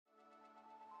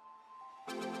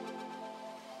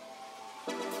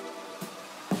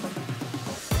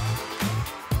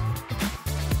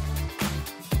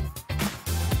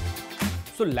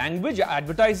So language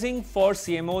advertising for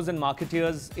CMOs and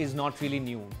marketeers is not really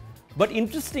new. But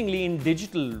interestingly, in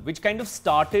digital, which kind of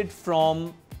started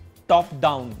from top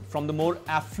down, from the more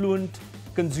affluent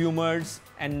consumers,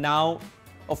 and now,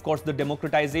 of course, the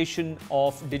democratization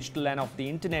of digital and of the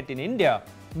internet in India,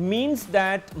 means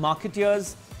that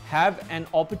marketeers have an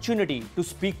opportunity to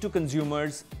speak to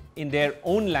consumers in their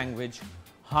own language,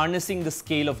 harnessing the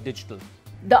scale of digital.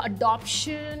 The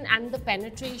adoption and the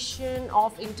penetration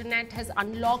of internet has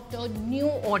unlocked a new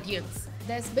audience.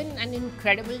 There's been an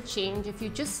incredible change. If you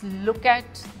just look at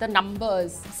the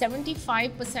numbers,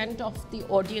 75% of the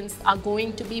audience are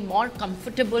going to be more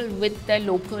comfortable with their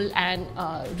local and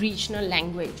regional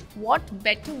language. What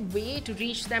better way to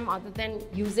reach them other than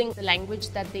using the language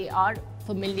that they are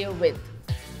familiar with?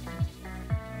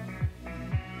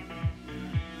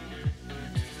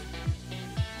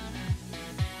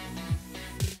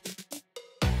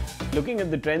 Looking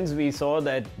at the trends, we saw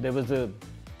that there was a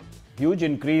huge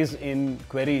increase in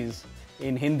queries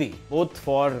in Hindi, both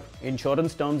for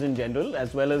insurance terms in general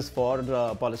as well as for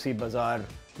PolicyBaazar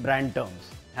brand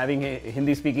terms. Having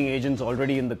Hindi-speaking agents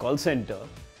already in the call center,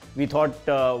 we thought,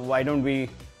 why don't we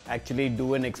actually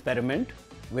do an experiment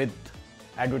with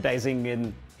advertising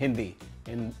in Hindi,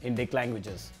 in Indic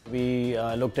languages. We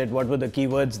looked at what were the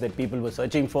keywords that people were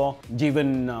searching for.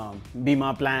 Jeevan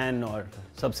Bima plan or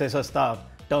Sabse Sasta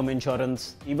term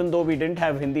insurance. Even though we didn't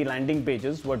have Hindi landing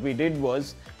pages, what we did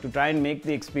was to try and make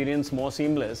the experience more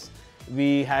seamless.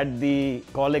 We had the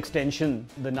call extension,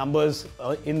 the numbers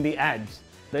in the ads.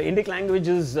 The Indic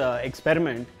languages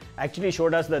experiment actually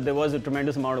showed us that there was a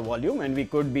tremendous amount of volume and we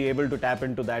could be able to tap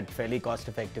into that fairly cost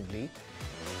effectively.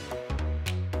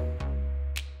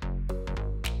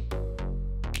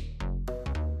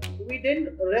 We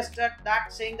didn't rest at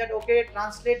that saying that, okay,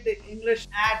 translate the English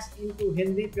ads into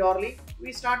Hindi purely.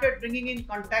 We started bringing in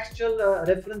contextual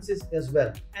references as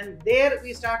well. And there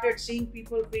we started seeing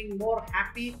people being more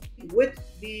happy with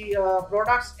the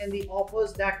products and the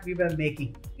offers that we were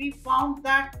making. We found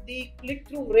that the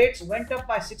click-through rates went up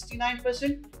by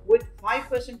 69% with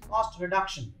 5% cost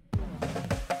reduction.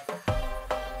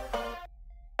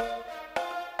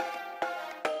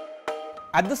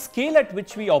 At the scale at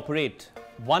which we operate,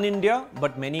 one India,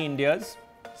 but many Indias,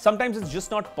 sometimes it's just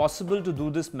not possible to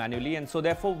do this manually, and so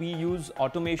therefore we use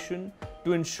automation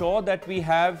to ensure that we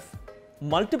have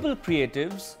multiple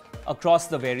creatives across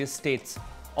the various states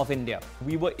of India.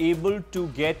 We were able to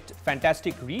get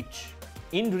fantastic reach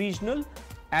in regional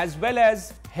as well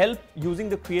as help using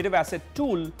the creative asset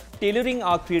tool, tailoring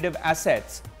our creative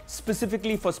assets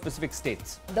specifically for specific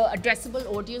states. The addressable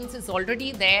audience is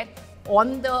already there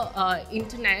on the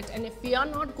internet, and if we are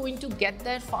not going to get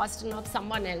there fast enough,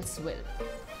 someone else will.